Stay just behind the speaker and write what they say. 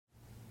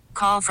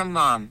call from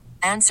mom.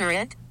 Answer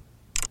it.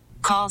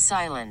 Call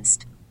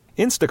silenced.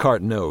 Instacart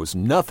knows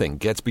nothing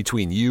gets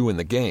between you and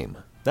the game.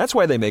 That's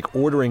why they make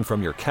ordering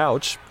from your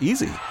couch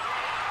easy.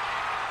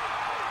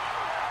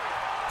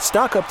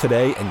 Stock up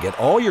today and get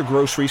all your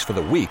groceries for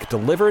the week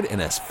delivered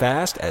in as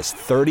fast as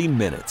 30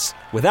 minutes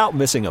without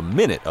missing a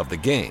minute of the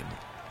game.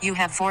 You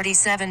have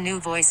 47 new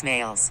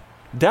voicemails.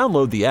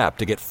 Download the app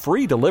to get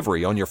free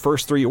delivery on your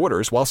first 3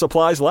 orders while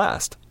supplies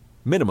last.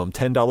 Minimum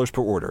 $10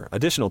 per order.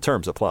 Additional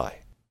terms apply.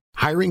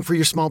 Hiring for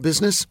your small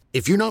business?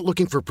 If you're not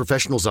looking for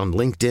professionals on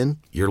LinkedIn,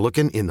 you're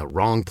looking in the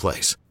wrong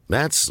place.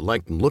 That's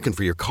like looking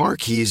for your car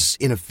keys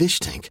in a fish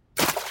tank.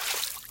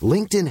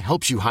 LinkedIn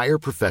helps you hire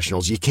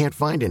professionals you can't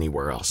find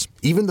anywhere else,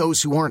 even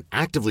those who aren't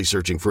actively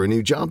searching for a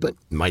new job but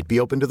might be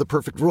open to the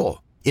perfect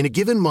role. In a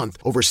given month,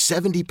 over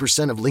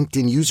 70% of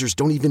LinkedIn users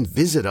don't even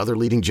visit other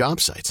leading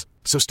job sites.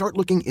 So start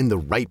looking in the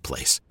right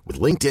place. With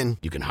LinkedIn,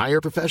 you can hire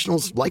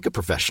professionals like a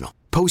professional.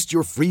 Post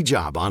your free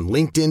job on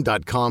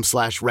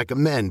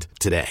linkedin.com/recommend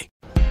today.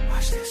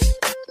 Watch this.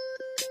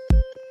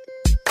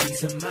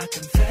 These are my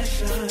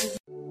confessions.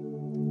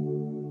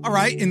 All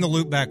right, in the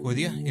loop back with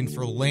you. In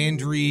for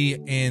Landry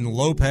and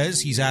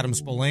Lopez. He's Adam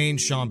Spillane,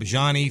 Shaun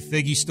Bajani.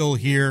 Figgy's still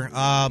here.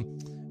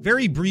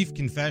 Very brief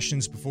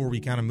confessions before we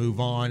kind of move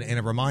on. And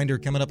a reminder,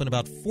 coming up in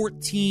about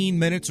 14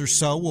 minutes or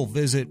so, we'll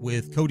visit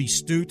with Cody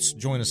Stutes.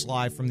 Join us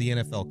live from the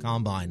NFL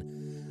Combine.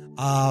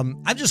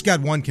 I've just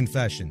got one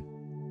confession.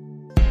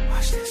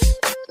 Watch this.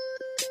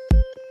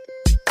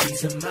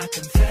 These are my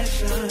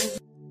confessions.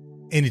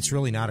 And it's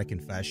really not a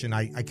confession.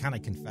 I kind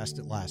of confessed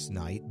it last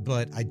night,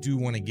 but I do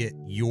want to get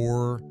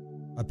your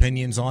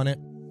opinions on it.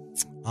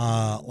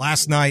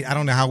 Last night, I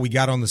don't know how we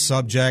got on the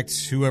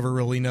subject. Whoever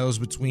really knows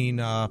between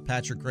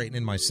Patrick Creighton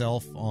and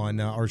myself on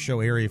our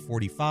show Area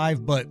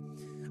 45. But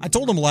I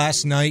told him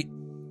last night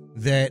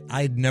that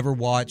I'd never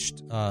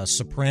watched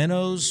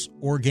Sopranos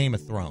or Game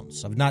of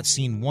Thrones. I've not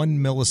seen 1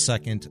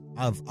 millisecond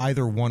of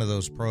either one of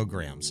those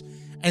programs.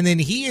 And then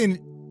he, and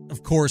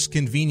of course,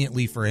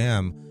 conveniently for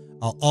him,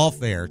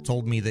 off air,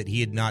 told me that he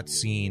had not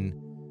seen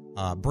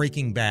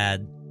Breaking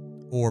Bad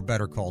or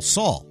Better Call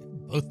Saul.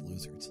 Both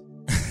losers.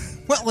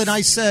 Well, and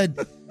I said,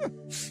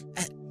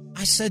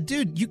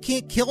 dude, you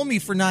can't kill me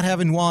for not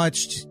having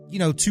watched,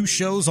 2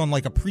 shows on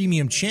like a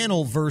premium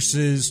channel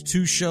versus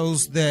 2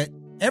 shows that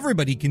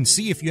everybody can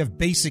see if you have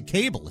basic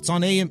cable. It's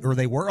on or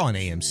they were on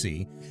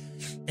AMC.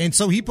 And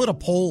so he put a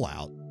poll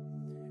out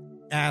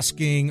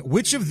asking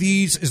which of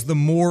these is the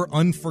more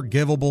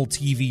unforgivable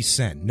TV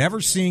sin. Never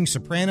seeing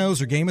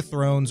Sopranos or Game of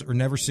Thrones, or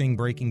never seeing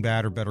Breaking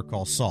Bad or Better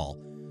Call Saul.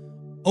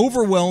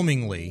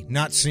 Overwhelmingly,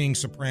 not seeing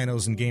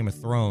Sopranos and Game of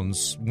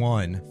Thrones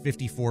won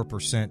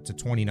 54% to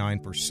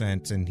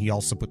 29%, and he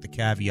also put the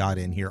caveat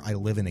in here, I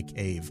live in a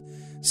cave.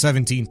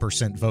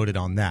 17% voted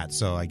on that,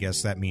 so I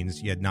guess that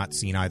means you had not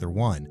seen either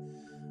one.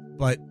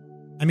 But,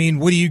 I mean,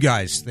 what do you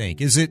guys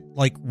think? Is it,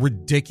 like,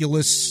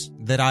 ridiculous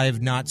that I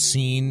have not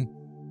seen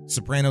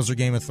Sopranos or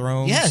Game of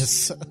Thrones?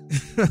 Yes.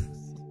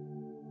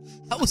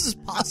 How is this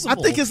possible? I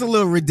think it's a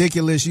little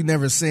ridiculous you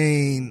never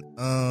seen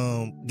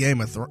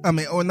Game of Thrones. I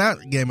mean, or not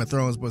Game of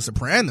Thrones, but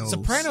Sopranos.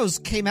 Sopranos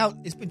came out.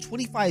 It's been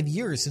 25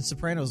 years since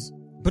Sopranos.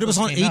 But it was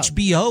on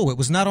HBO. It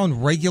was not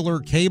on regular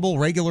cable,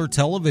 regular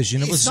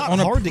television. It was on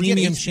a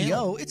premium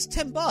channel. It's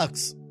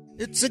 $10.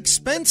 It's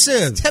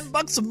expensive. It's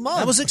 $10 a month.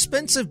 That was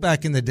expensive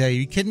back in the day. Are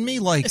you kidding me?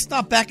 Like, it's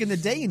not back in the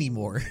day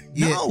anymore.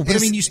 No, but I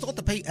mean, you still have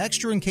to pay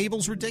extra, and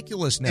cable's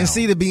ridiculous now. And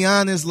see, to be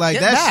honest, like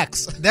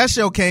that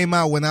show came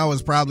out when I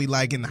was probably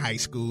like in high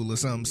school or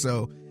something.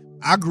 So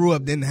I grew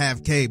up, didn't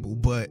have cable,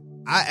 but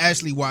I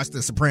actually watched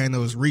The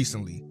Sopranos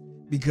recently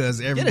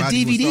because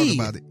everybody was talking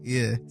about it.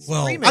 Yeah.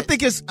 Well, I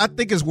think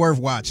it's worth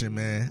watching,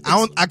 man.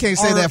 I can't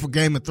say that for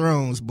Game of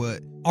Thrones,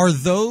 but are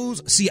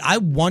those? See,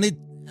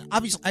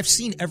 obviously, I've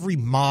seen every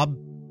mob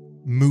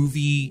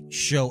movie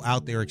show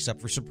out there except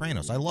for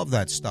Sopranos. I love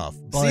that stuff.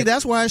 But see,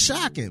 that's why it's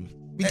shocking.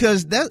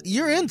 Because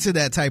you're into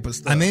that type of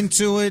stuff. I'm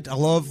into it. I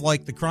love,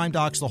 like, the crime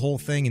docs, the whole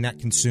thing, and that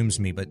consumes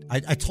me. But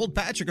I told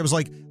Patrick, I was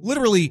like,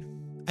 literally,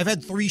 I've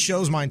had 3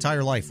 shows my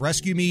entire life.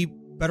 Rescue Me,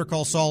 Better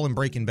Call Saul, and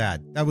Breaking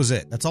Bad. That was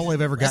it. That's all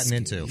I've ever gotten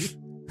into.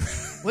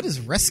 What is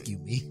Rescue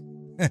Me?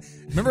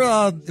 Remember,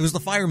 it was the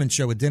Fireman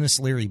Show with Dennis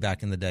Leary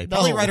back in the day.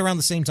 Probably right around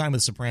the same time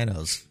with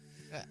Sopranos.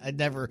 I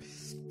never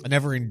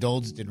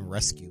indulged in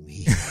Rescue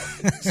Me.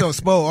 So,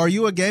 Spo, are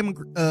you a Game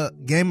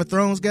of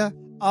Thrones guy?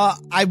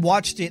 I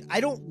watched it.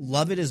 I don't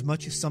love it as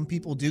much as some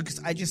people do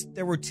because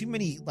there were too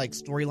many like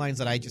storylines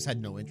that I just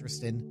had no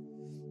interest in.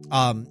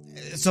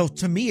 So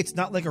to me, it's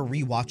not like a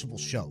rewatchable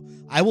show.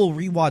 I will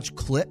rewatch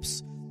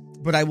clips,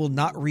 but I will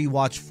not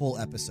rewatch full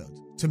episodes.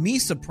 To me,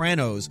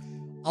 Sopranos,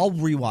 I'll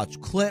rewatch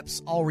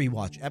clips, I'll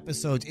rewatch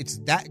episodes. It's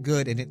that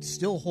good, and it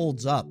still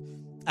holds up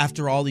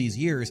after all these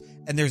years.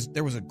 And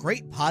there was a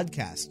great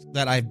podcast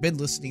that I've been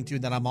listening to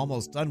that I'm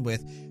almost done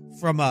with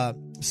from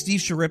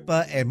Steve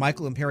Sciarippa and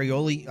Michael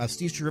Imperioli.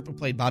 Steve Sciarippa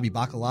played Bobby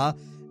Bacala,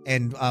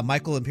 and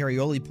Michael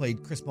Imperioli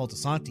played Chris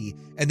Moltisanti.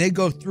 And they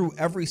go through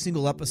every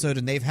single episode,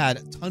 and they've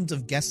had tons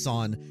of guests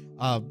on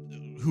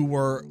who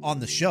were on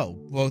the show,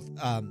 both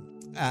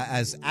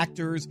as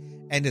actors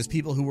and as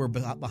people who were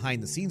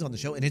behind the scenes on the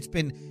show, and it's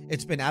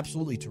been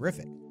absolutely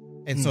terrific.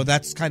 And so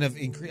that's kind of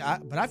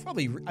but I've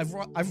probably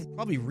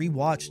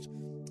rewatched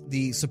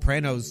The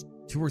Sopranos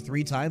 2 or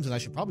 3 times, and I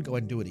should probably go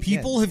ahead and do it again.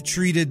 People have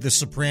treated The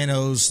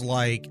Sopranos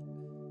like,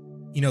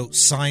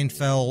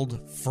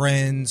 Seinfeld,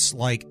 Friends,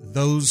 like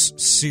those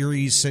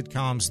series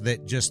sitcoms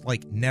that just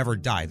like never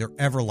die. They're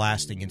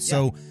everlasting. And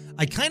so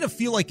I kind of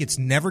feel like it's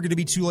never going to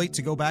be too late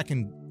to go back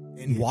and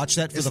watch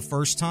that for the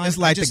first time. It's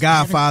like The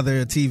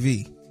Godfather of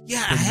TV.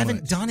 Yeah, I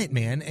haven't done it,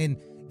 man. And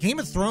Game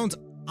of Thrones,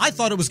 I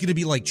thought it was going to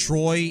be like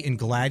Troy and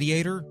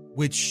Gladiator,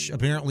 which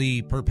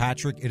apparently, per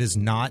Patrick, it is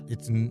not.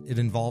 It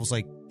involves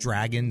like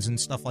dragons and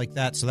stuff like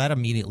that, so that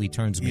immediately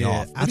turns me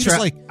off.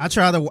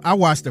 I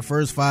watched the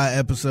first 5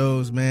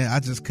 episodes, man. I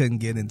just couldn't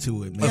get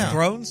into it, man. Of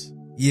Thrones?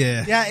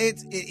 Yeah. Yeah,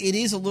 it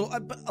is a little,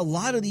 but a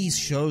lot of these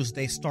shows,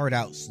 they start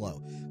out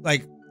slow.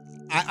 Like,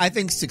 I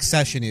think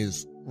Succession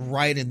is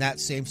right in that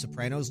same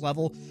Sopranos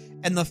level,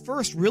 and the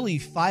first really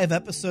 5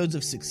 episodes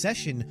of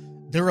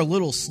Succession, they're a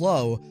little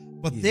slow,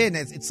 but then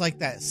it's like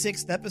that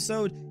 6th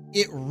episode,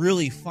 it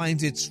really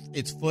finds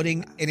its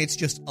footing, and it's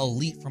just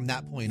elite from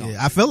that point on.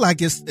 I feel like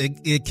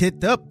it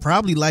kicked up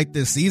probably like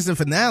the season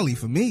finale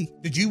for me.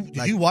 Did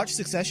you watch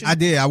Succession? I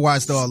did. I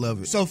watched all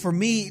of it. So for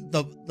me,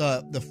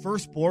 the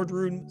first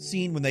boardroom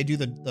scene when they do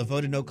the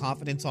vote of no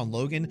confidence on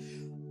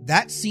Logan,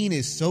 that scene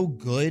is so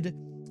good,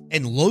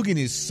 and Logan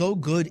is so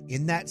good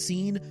in that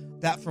scene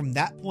that from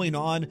that point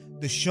on,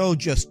 the show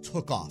just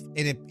took off,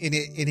 and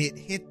it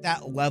hit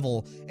that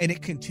level, and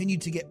it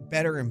continued to get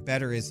better and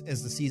better as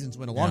the seasons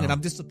went along. And I'm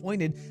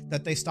disappointed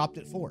that they stopped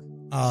at 4.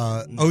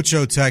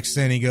 Ocho texts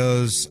in, he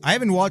goes, I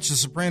haven't watched The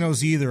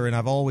Sopranos either, and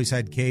I've always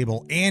had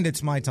cable, and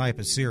it's my type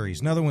of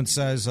series. Another one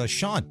says,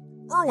 Shaun,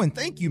 Irwin,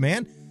 thank you,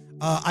 man.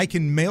 I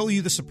can mail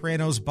you the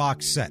Sopranos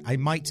box set. I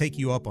might take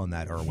you up on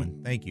that,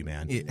 Irwin. Thank you,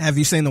 man. Have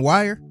you seen The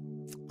Wire?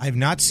 I've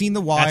not seen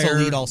The Wire. That's a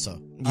lead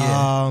also.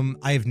 Yeah.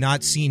 I have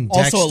not seen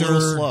Dexter. Also a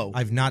little slow.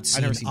 I've not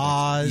seen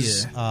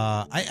Oz.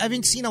 Yeah. I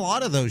haven't seen a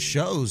lot of those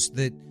shows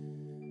that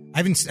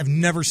I've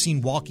never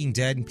seen Walking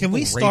Dead, and people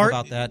rave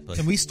about that. But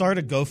can we start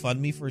a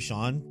GoFundMe for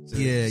Shaun?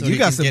 You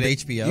got some get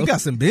HBO. You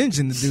got some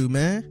binging to do,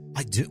 man.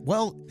 I do.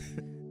 Well,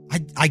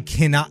 I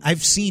cannot.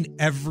 I've seen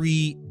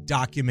every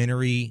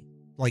documentary,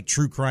 like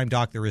true crime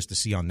doc, there is to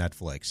see on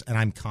Netflix, and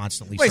I'm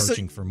constantly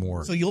searching for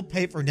more. So you'll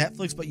pay for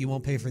Netflix, but you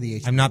won't pay for the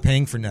HBO. I'm not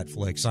paying for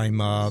Netflix. I'm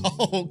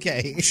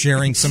okay.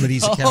 Sharing some of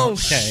these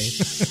accounts.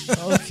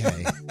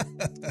 Okay.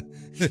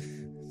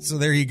 So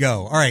there you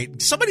go. All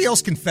right, somebody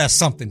else confess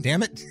something.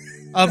 Damn it.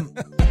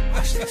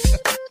 Watch this.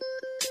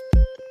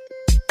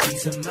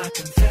 These are my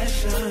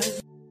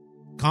confessions.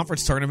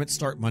 Conference tournaments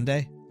start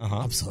Monday.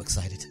 I'm so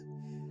excited.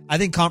 I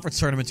think conference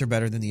tournaments are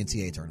better than the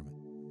NCAA tournament.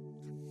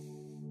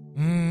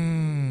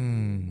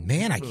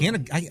 Man, I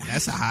can't.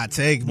 That's a hot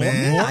take,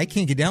 man. I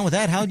can't get down with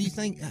that. How do you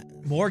think?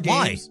 More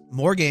games. Why?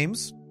 More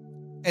games,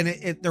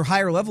 and they're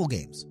higher level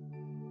games.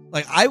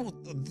 Like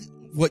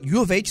what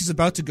U of H is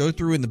about to go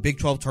through in the Big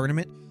 12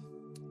 tournament,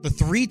 the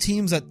 3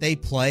 teams that they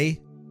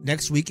play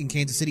next week in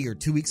Kansas City or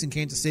 2 weeks in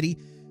Kansas City,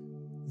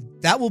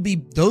 that will be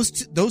those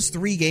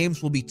 3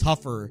 games will be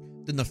tougher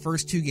than the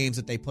first 2 games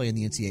that they play in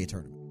the NCAA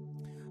tournament.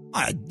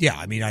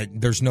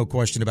 There's no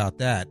question about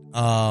that.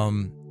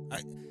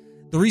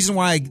 The reason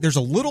why there's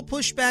a little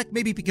pushback,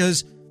 maybe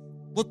because,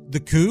 look, the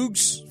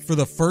Cougs, for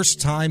the first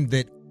time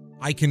that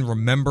I can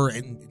remember,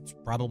 and it's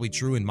probably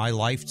true in my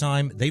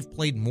lifetime, they've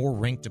played more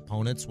ranked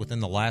opponents within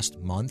the last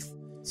month.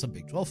 Some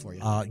Big 12 for you.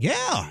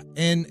 Yeah.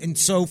 And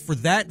so for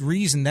that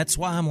reason, that's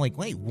why I'm like,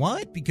 wait,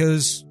 what?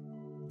 Because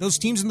those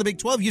teams in the Big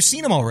 12, you've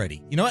seen them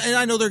already. And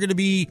I know they're going to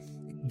be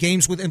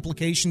games with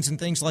implications and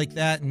things like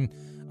that, and,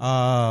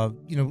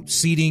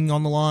 seeding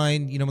on the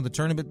line, in the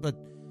tournament, but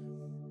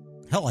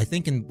hell, I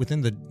think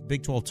within the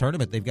Big 12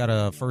 tournament, they've got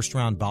a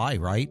first-round bye,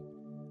 right?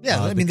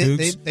 Yeah,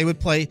 they would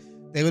play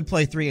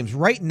 3 games.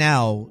 Right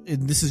now,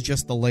 and this is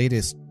just the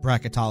latest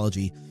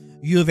bracketology,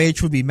 U of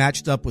H would be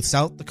matched up with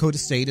South Dakota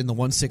State in the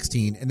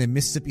 1/16, and then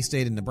Mississippi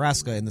State and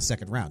Nebraska in the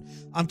second round.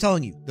 I'm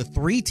telling you, the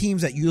 3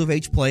 teams that U of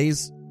H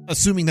plays,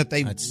 assuming that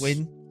they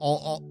win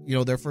all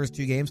their first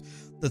 2 games,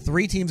 the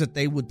 3 teams that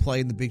they would play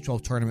in the Big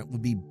 12 tournament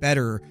would be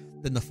better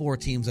than the 4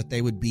 teams that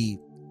they would be,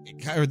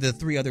 or the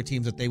 3 other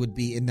teams that they would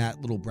be in that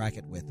little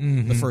bracket with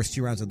the first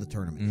 2 rounds of the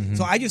tournament.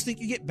 So I just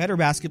think you get better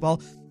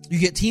basketball. You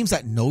get teams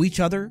that know each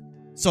other.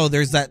 So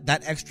there's that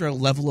extra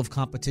level of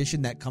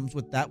competition that comes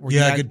with that. Where you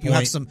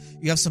have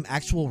some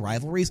actual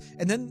rivalries,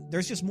 and then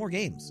there's just more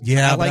games.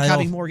 Yeah, I like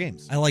having more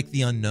games. I like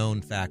the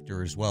unknown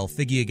factor as well.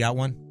 Figgy, you got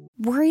one?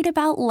 Worried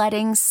about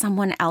letting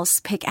someone else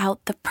pick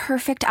out the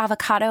perfect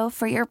avocado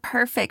for your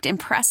perfect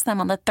impress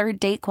them on the 3rd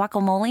date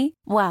guacamole?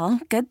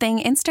 Well, good thing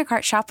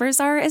Instacart shoppers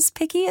are as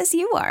picky as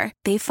you are.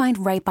 They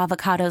find ripe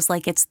avocados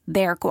like it's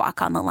their guac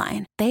on the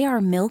line. They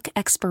are milk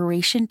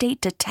expiration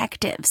date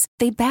detectives.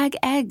 They bag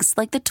eggs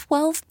like the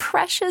 12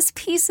 precious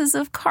pieces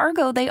of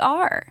cargo they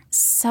are.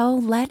 So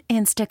let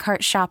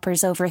Instacart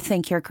shoppers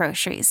overthink your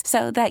groceries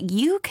so that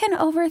you can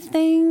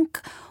overthink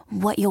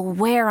what you'll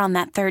wear on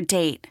that 3rd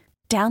date.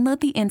 Download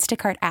the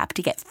Instacart app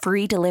to get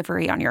free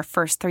delivery on your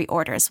first 3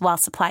 orders while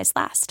supplies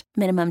last.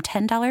 Minimum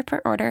 $10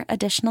 per order.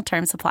 Additional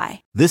terms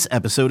apply. This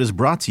episode is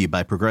brought to you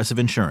by Progressive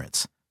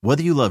Insurance.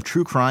 Whether you love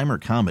true crime or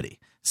comedy,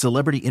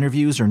 celebrity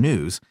interviews or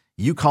news,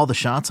 you call the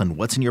shots on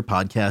what's in your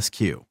podcast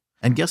queue.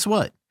 And guess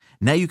what?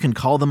 Now you can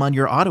call them on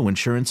your auto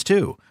insurance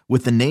too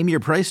with the Name Your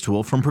Price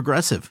tool from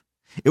Progressive.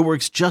 It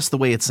works just the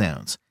way it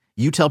sounds.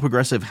 You tell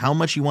Progressive how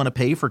much you want to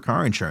pay for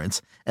car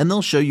insurance, and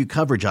they'll show you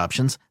coverage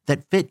options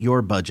that fit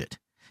your budget.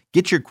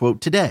 Get your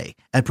quote today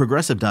at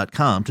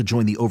Progressive.com to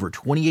join the over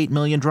 28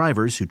 million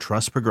drivers who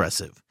trust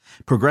Progressive.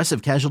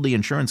 Progressive Casualty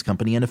Insurance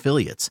Company and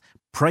Affiliates.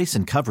 Price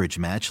and coverage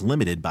match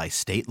limited by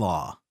state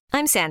law.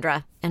 I'm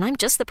Sandra, and I'm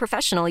just the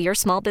professional your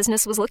small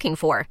business was looking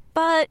for.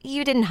 But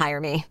you didn't hire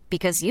me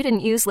because you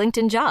didn't use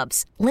LinkedIn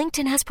Jobs.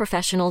 LinkedIn has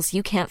professionals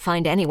you can't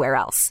find anywhere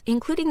else,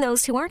 including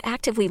those who aren't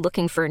actively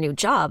looking for a new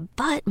job,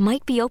 but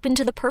might be open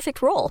to the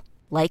perfect role,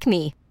 like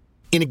me.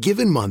 In a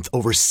given month,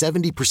 over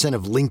 70%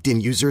 of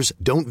LinkedIn users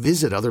don't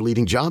visit other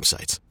leading job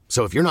sites.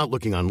 So if you're not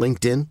looking on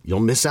LinkedIn, you'll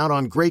miss out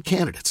on great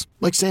candidates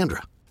like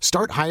Sandra.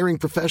 Start hiring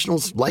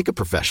professionals like a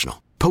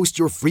professional. Post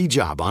your free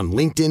job on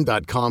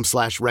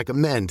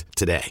linkedin.com/recommend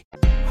today.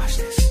 Watch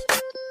this.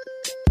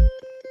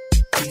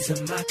 These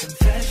are my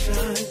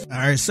confessions. All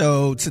right,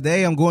 so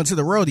today I'm going to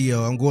the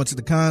rodeo. I'm going to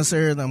the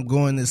concert. I'm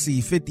going to see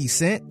 50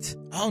 Cent.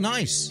 Oh,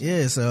 nice.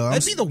 Yeah, so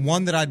That'd be the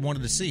one that I'd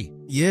wanted to see.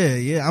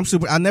 Yeah,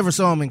 I never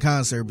saw him in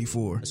concert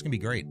before. That's gonna be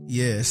great.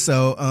 Yeah,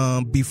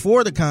 so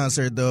before the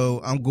concert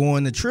though, I'm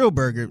going to Trill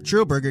Burger.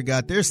 Trill Burger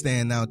got their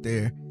stand out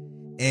there,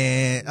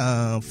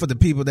 and for the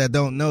people that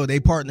don't know,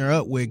 they partner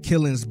up with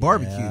Killen's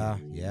Barbecue.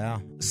 Yeah.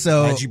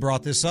 So glad you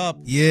brought this up.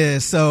 Yeah,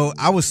 so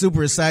I was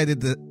super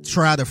excited to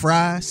try the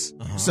fries.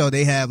 So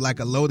they have like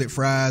a loaded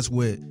fries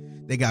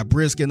they got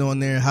brisket on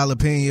there,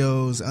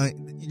 jalapenos,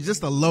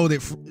 just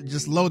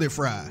loaded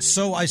fries.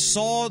 So I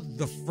saw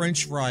the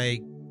French fry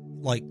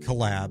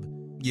collab.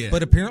 Yeah.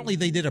 But apparently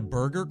they did a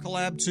burger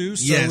collab too.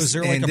 So yes, is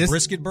there like a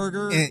brisket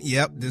burger?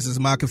 Yep, this is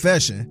my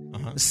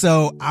confession.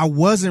 So I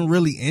wasn't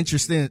really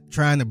interested in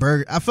trying the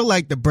burger. I feel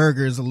like the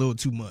burger is a little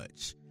too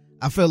much.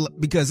 I feel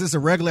because it's a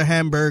regular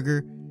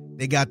hamburger.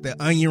 They got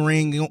the onion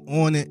ring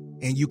on it,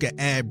 and you can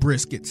add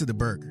brisket to the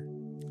burger.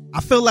 I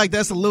feel like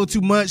that's a little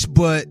too much,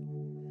 but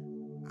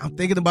I'm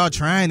thinking about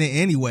trying it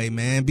anyway,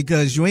 man,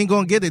 because you ain't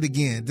going to get it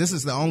again. This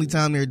is the only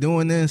time they're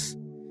doing this.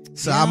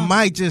 So I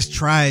might just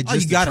try it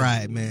try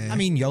it, man. I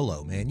mean,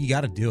 YOLO, man. You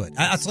got to do it.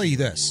 I'll tell you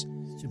this.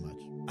 It's too much.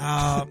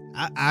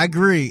 I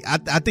agree. I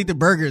think the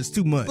burger is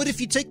too much. But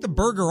if you take the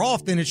burger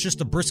off, then it's just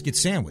a brisket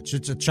sandwich.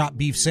 It's a chopped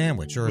beef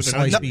sandwich or a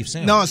sliced beef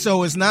sandwich. No,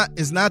 so it's not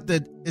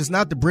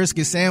the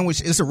brisket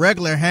sandwich. It's a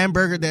regular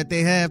hamburger that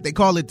they have. They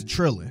call it the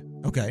Triller.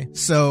 Okay.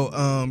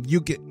 So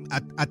you can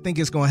I think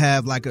it's gonna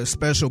have like a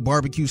special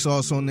barbecue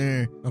sauce on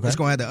there. Okay. It's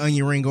gonna have the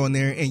onion ring on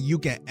there, and you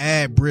can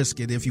add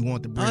brisket if you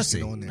want the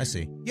brisket on there. I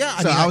see. Yeah.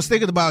 I was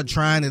thinking about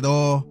trying it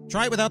all.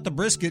 Try it without the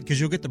brisket because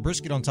you'll get the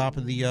brisket on top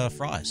of the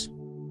fries.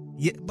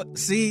 Yeah, but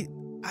see,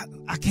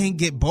 I can't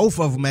get both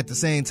of them at the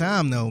same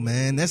time though,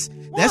 man. That's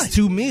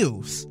 2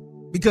 meals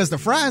because the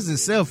fries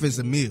itself is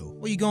a meal.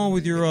 Well, you going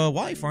with your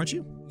wife, aren't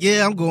you?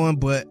 Yeah, I'm going,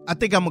 but I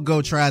think I'm gonna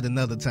go try it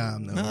another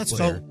time though. No, that's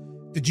fair.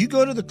 Did you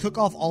go to the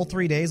cook-off all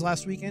 3 days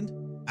last weekend?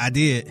 I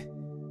did.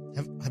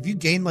 Have you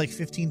gained like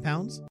 15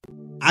 pounds?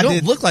 I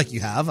don't look like you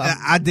have.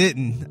 I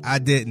didn't.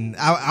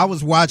 I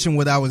was watching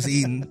what I was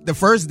eating. The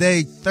first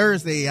day,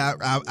 Thursday,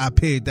 I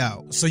pigged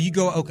out. So you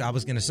go, okay, I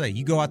was going to say,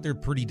 you go out there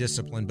pretty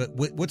disciplined, but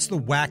what's the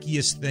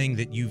wackiest thing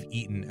that you've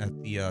eaten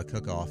at the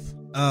cook-off?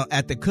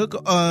 At the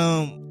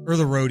or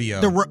the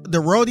rodeo? The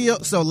rodeo.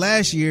 So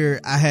last year,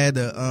 I had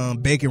a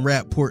bacon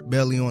wrapped pork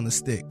belly on a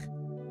stick.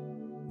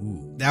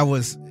 Ooh.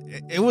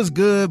 It was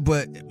good,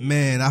 but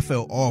man, I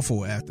felt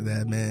awful after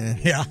that, man.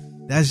 Yeah.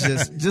 That's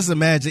just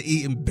imagine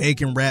eating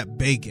bacon wrapped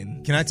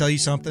bacon. Can I tell you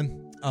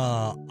something?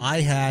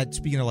 I had,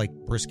 speaking of like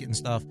brisket and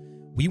stuff,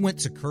 we went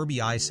to Kirby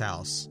Ice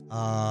House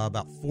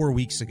about 5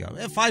 weeks ago,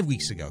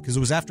 because it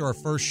was after our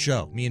first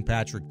show, me and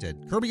Patrick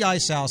did. Kirby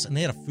Ice House, and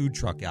they had a food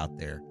truck out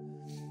there.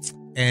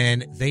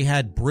 And they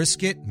had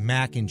brisket,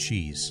 mac and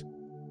cheese.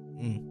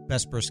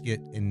 Best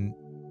brisket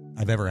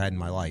I've ever had in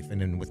my life.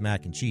 And then with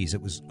mac and cheese,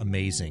 it was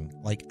amazing.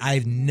 Like,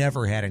 I've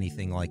never had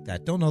anything like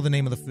that. Don't know the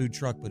name of the food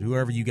truck, but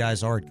whoever you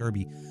guys are at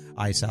Kirby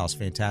Ice House,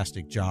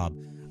 fantastic job.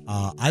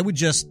 I would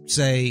just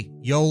say,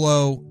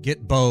 YOLO,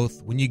 get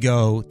both when you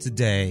go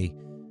today.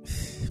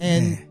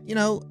 And,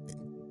 you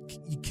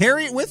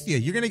carry it with you.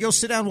 You're going to go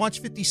sit down and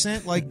watch 50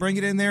 Cent, bring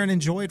it in there and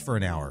enjoy it for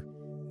an hour.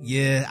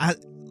 Yeah,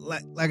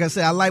 like I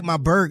said, I like my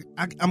burger.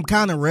 I'm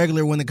kind of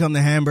regular when it comes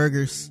to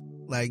hamburgers.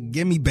 Like,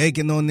 give me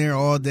bacon on there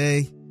all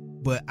day.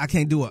 But I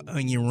can't do an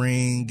onion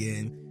ring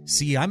and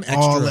see. I'm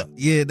extra.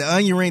 The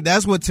onion ring.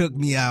 That's what took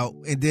me out.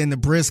 And then the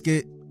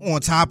brisket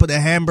on top of the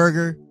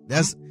hamburger.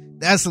 That's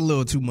a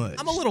little too much.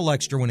 I'm a little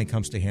extra when it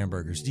comes to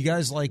hamburgers. Do you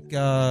guys like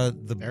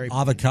the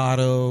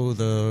avocado,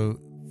 the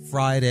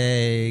fried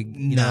egg,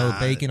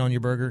 bacon on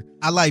your burger?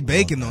 I like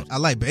bacon. I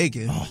like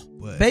bacon.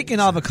 Bacon,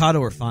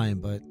 avocado are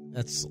fine, but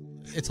it's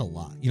a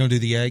lot. You don't do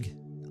the egg?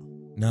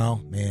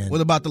 No, man.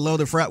 What about the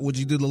loaded fries? Would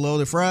you do the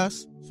loaded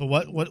fries? So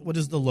what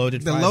is the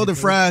loaded fries? The loaded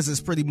fries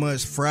is pretty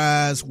much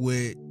fries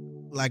with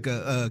like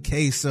a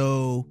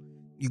queso.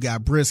 You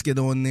got brisket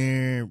on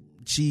there,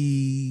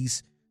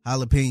 cheese,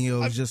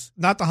 jalapenos. Just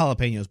not the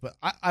jalapenos, but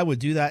I would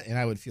do that and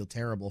I would feel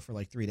terrible for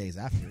like 3 days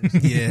after.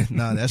 Yeah,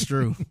 no, that's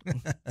true.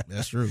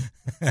 That's true.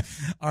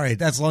 All right,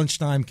 that's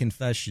Lunchtime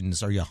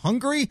Confessions. Are you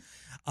hungry?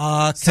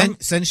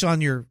 Send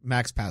Shaun your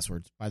Max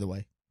passwords, by the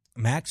way.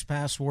 Max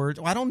password.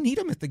 Well, I don't need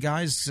them if the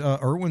guys,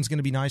 Irwin's going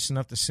to be nice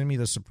enough to send me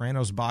the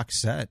Sopranos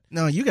box set.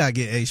 No, you got to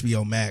get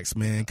HBO Max,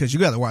 man, because you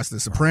got to watch the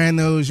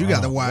Sopranos. You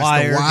got to watch The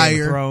Wire.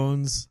 Game of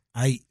Thrones.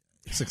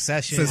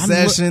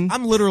 Succession.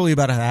 I'm literally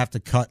about to have to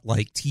cut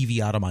like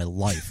TV out of my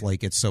life.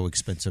 Like it's so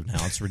expensive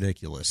now. It's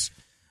ridiculous.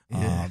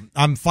 Yeah.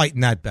 I'm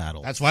fighting that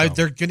battle. That's why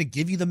they're going to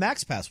give you the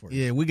Max password.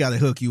 Yeah, we got to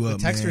hook you up,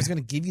 The texter is going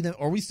to give you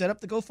or we set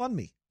up the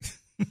GoFundMe.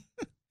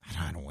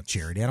 I don't want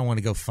charity. I don't want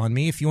to go fund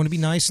me. If you want to be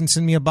nice and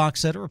send me a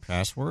box set or a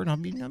password, I'll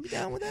be down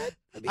with that.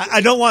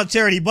 I don't want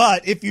charity,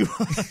 but if you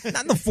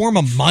not in the form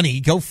of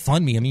money, go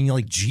fund me. I mean,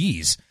 like,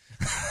 geez.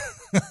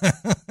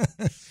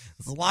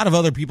 There's a lot of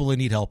other people that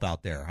need help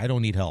out there. I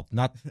don't need help.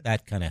 Not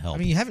that kind of help. I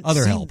mean, you haven't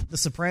seen help. The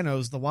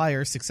Sopranos, The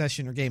Wire,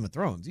 Succession, or Game of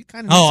Thrones. You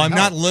kind of I'm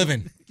not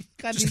living. You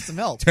kind of need some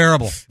help.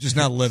 Terrible. Just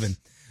not living.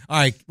 All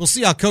right, we'll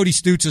see how Cody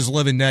Stutes is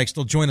living next.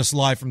 He'll join us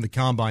live from the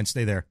Combine.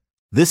 Stay there.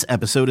 This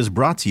episode is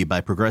brought to you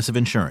by Progressive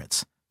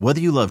Insurance. Whether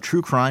you love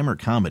true crime or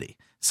comedy,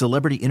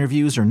 celebrity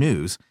interviews or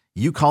news,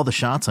 you call the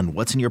shots on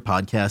what's in your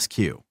podcast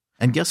queue.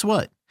 And guess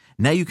what?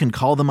 Now you can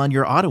call them on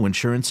your auto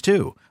insurance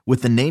too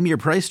with the Name Your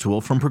Price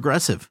tool from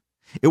Progressive.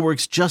 It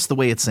works just the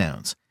way it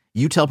sounds.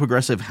 You tell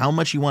Progressive how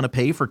much you want to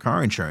pay for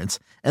car insurance,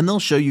 and they'll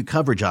show you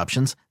coverage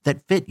options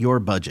that fit your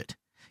budget.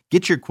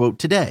 Get your quote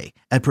today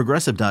at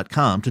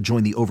Progressive.com to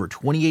join the over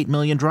 28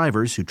 million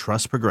drivers who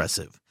trust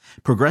Progressive.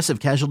 Progressive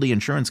Casualty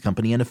Insurance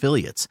Company and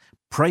Affiliates.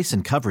 Price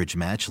and coverage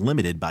match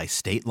limited by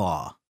state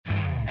law.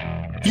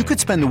 You could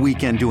spend the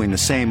weekend doing the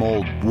same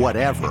old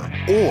whatever,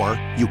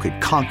 or you could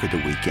conquer the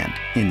weekend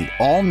in the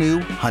all-new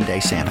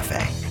Hyundai Santa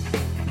Fe.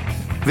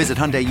 Visit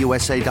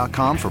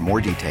HyundaiUSA.com for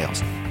more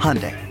details.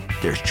 Hyundai,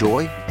 there's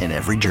joy in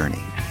every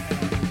journey.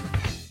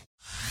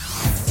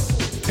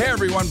 Hey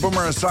everyone,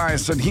 Boomer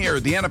Esiason here.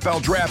 The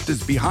NFL Draft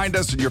is behind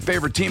us and your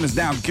favorite team is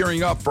now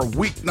gearing up for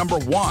week number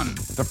 1.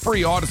 The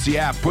free Odyssey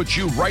app puts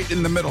you right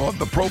in the middle of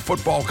the pro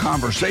football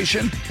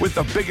conversation with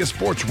the biggest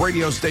sports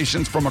radio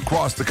stations from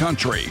across the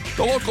country.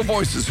 The local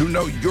voices who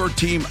know your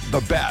team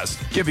the best,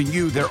 giving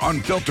you their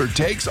unfiltered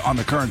takes on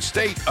the current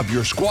state of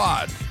your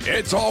squad.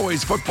 It's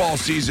always football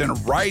season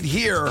right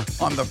here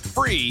on the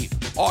free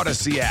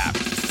Odyssey app.